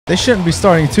They shouldn't be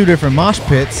starting two different mosh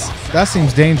pits. That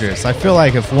seems dangerous. I feel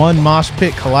like if one mosh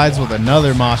pit collides with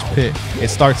another mosh pit, it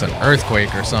starts an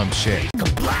earthquake or some shit.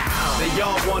 They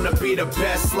all wanna be the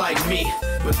best like me,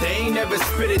 but they ain't never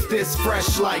spit it this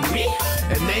fresh like me,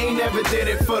 and they ain't never did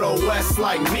it for the West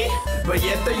like me, but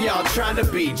yet they all trying to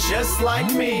be just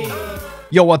like me.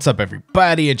 Yo, what's up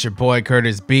everybody? It's your boy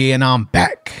Kurtis B, and I'm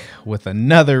back with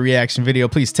another reaction video.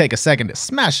 Please take a second to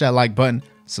smash that like button,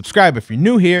 subscribe if you're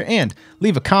new here, and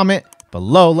leave a comment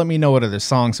below. Let me know what other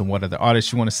songs and what other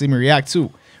artists you want to see me react to.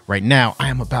 Right now, I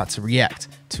am about to react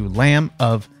to Lamb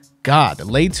of God,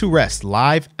 Laid to Rest,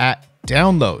 live at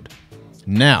Download.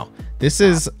 Now, this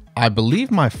is, I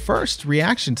believe, my first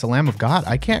reaction to Lamb of God.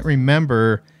 I can't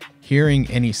remember hearing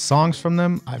any songs from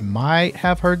them. I might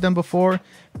have heard them before,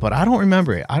 but I don't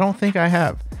remember it. I don't think I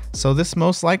have. So this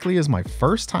most likely is my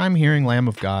first time hearing Lamb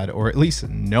of God, or at least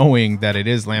knowing that it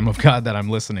is Lamb of God that I'm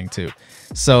listening to.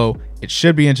 So it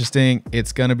should be interesting.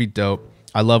 It's gonna be dope.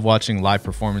 I love watching live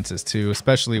performances too,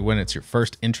 especially when it's your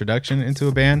first introduction into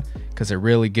a band, because it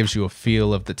really gives you a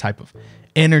feel of the type of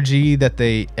energy that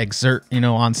they exert, you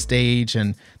know, on stage,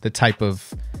 and the type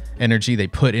of energy they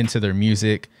put into their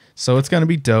music. So it's gonna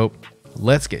be dope.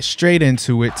 Let's get straight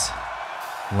into it.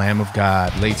 Lamb of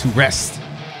God, Laid to Rest.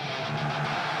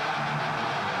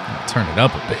 Turn it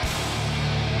up a bit.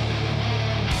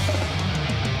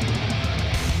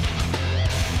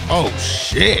 Oh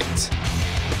shit.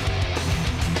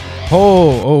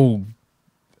 Oh,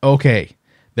 okay.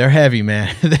 They're heavy,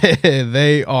 man.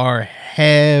 They are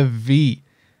heavy.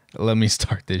 Let me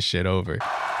start this shit over.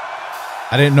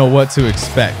 I didn't know what to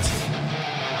expect.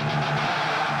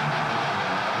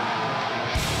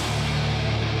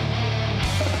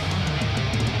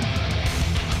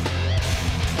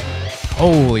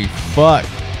 Holy fuck.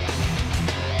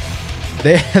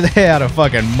 They had a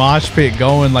fucking mosh pit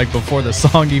going like before the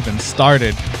song even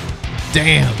started.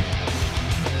 Damn.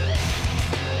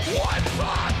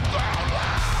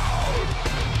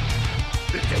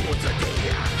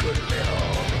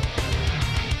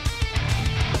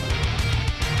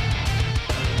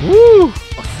 Woo!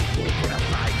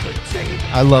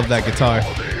 I love that guitar.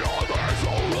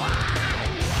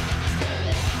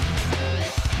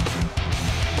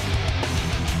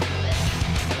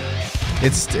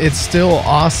 It's still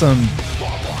awesome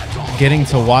getting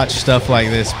to watch stuff like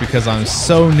this because I'm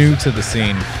so new to the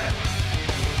scene.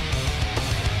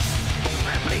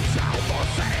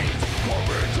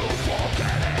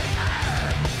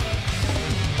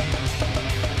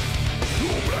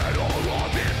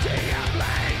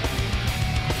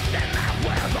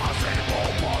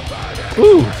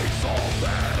 Ooh.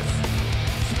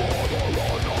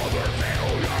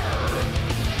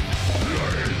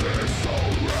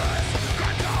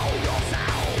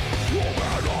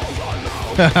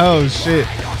 Oh shit,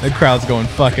 the crowd's going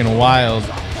fucking wild.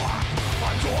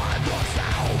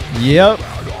 Yep.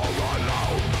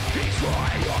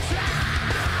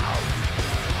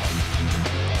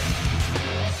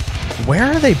 Where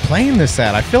are they playing this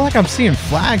at? I feel like I'm seeing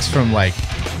flags from like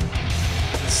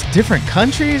different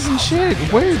countries and shit.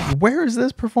 Where is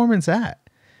this performance at?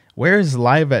 Where is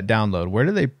Live at Download? Where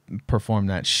do they perform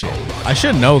that shit? I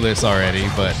should know this already,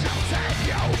 but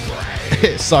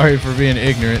sorry for being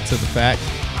ignorant to the fact.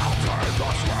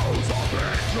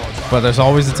 But there's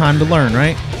always a time to learn,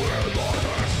 right?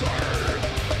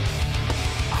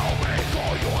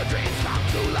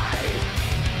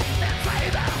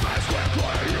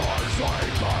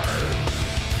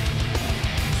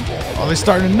 Oh, they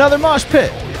started another mosh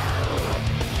pit.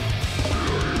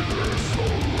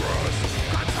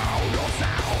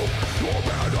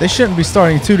 They shouldn't be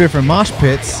starting two different mosh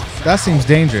pits. That seems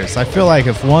dangerous. I feel like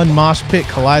if one mosh pit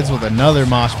collides with another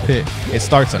mosh pit, it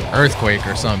starts an earthquake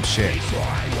or some shit.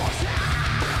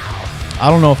 I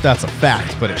don't know if that's a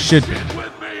fact, but it should be.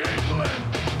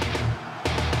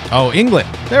 Oh, England.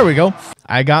 There we go.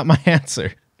 I got my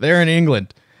answer. They're in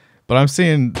England. But I'm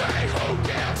seeing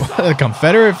a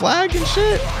Confederate flag and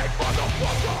shit.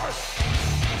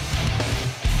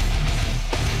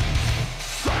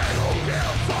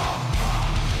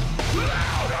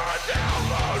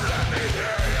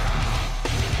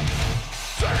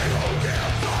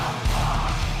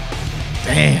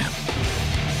 Damn.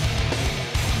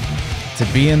 To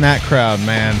be in that crowd,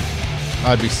 man,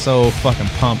 I'd be so fucking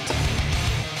pumped.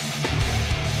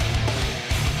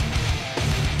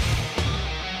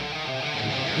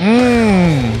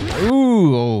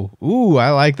 Ooh, I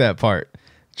like that part.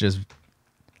 Just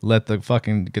let the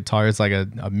fucking guitar, it's like a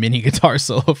mini guitar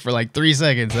solo for like 3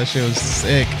 seconds. That shit was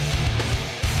sick.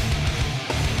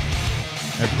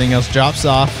 Everything else drops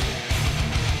off.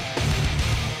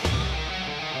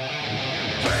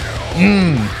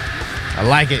 I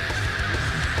like it.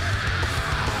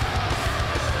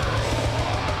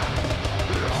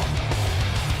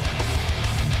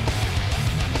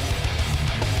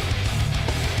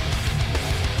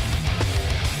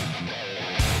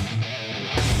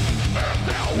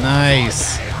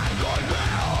 Nice.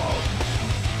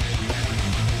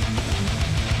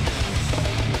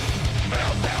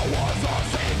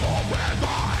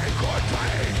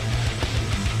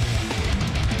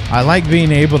 I like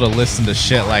being able to listen to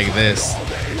shit like this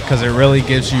because it really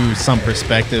gives you some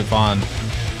perspective on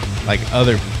like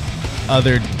other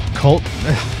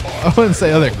I wouldn't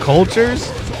say other cultures,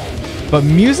 but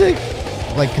music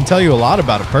like can tell you a lot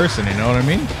about a person, you know what I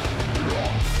mean?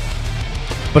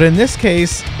 But in this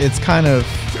case, it kind of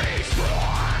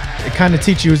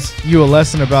teaches you a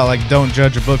lesson about like don't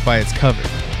judge a book by its cover.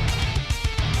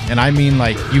 And I mean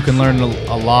like you can learn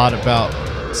a lot about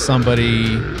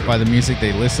somebody by the music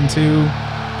they listen to,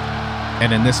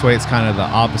 and in this way it's kind of the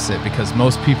opposite, because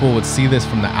most people would see this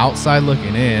from the outside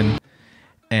looking in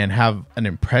and have an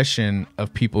impression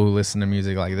of people who listen to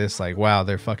music like this like, wow,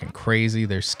 they're fucking crazy,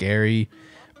 they're scary.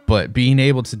 But being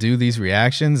able to do these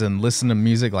reactions and listen to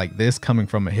music like this coming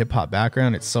from a hip-hop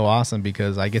background, it's so awesome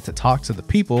because I get to talk to the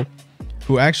people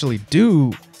who actually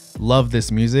do love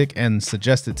this music and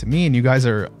suggest it to me, and you guys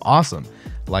are awesome.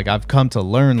 Like I've come to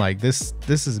learn like this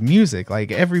is music.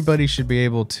 Like everybody should be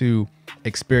able to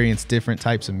experience different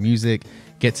types of music,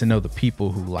 get to know the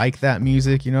people who like that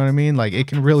music, you know what I mean? Like it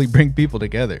can really bring people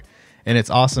together. And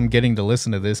it's awesome getting to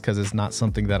listen to this because it's not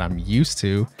something that I'm used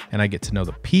to, and I get to know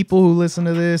the people who listen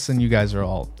to this, and you guys are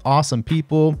all awesome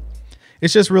people.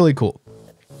 It's just really cool.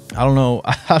 I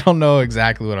don't know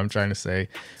exactly what I'm trying to say,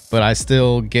 but I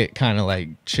still get kind of like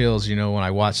chills, you know, when I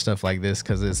watch stuff like this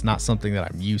because it's not something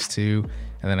that I'm used to.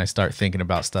 And then I start thinking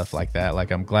about stuff like that.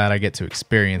 Like I'm glad I get to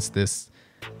experience this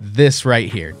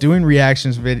right here, doing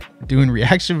reaction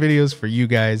videos for you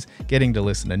guys, getting to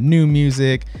listen to new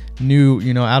music,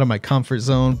 you know, out of my comfort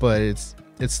zone. But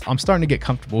I'm starting to get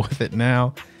comfortable with it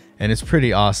now, and it's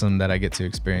pretty awesome that I get to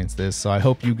experience this. So I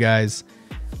hope you guys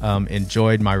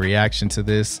enjoyed my reaction to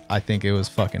this. I think it was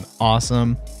fucking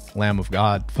awesome. Lamb of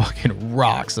God fucking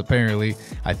rocks. Apparently,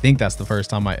 I think that's the first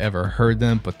time I ever heard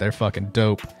them, but they're fucking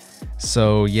dope.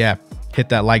 So yeah, hit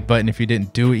that like button if you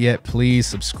didn't do it yet. Please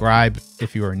subscribe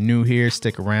if you are new here.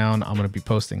 Stick around. I'm going to be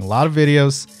posting a lot of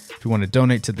videos. If you want to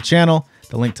donate to the channel,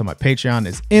 the link to my Patreon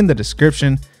is in the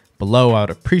description below. I would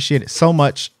appreciate it so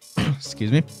much.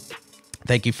 Excuse me.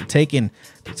 Thank you for taking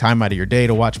the time out of your day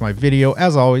to watch my video.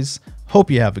 As always,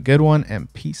 hope you have a good one,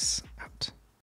 and peace.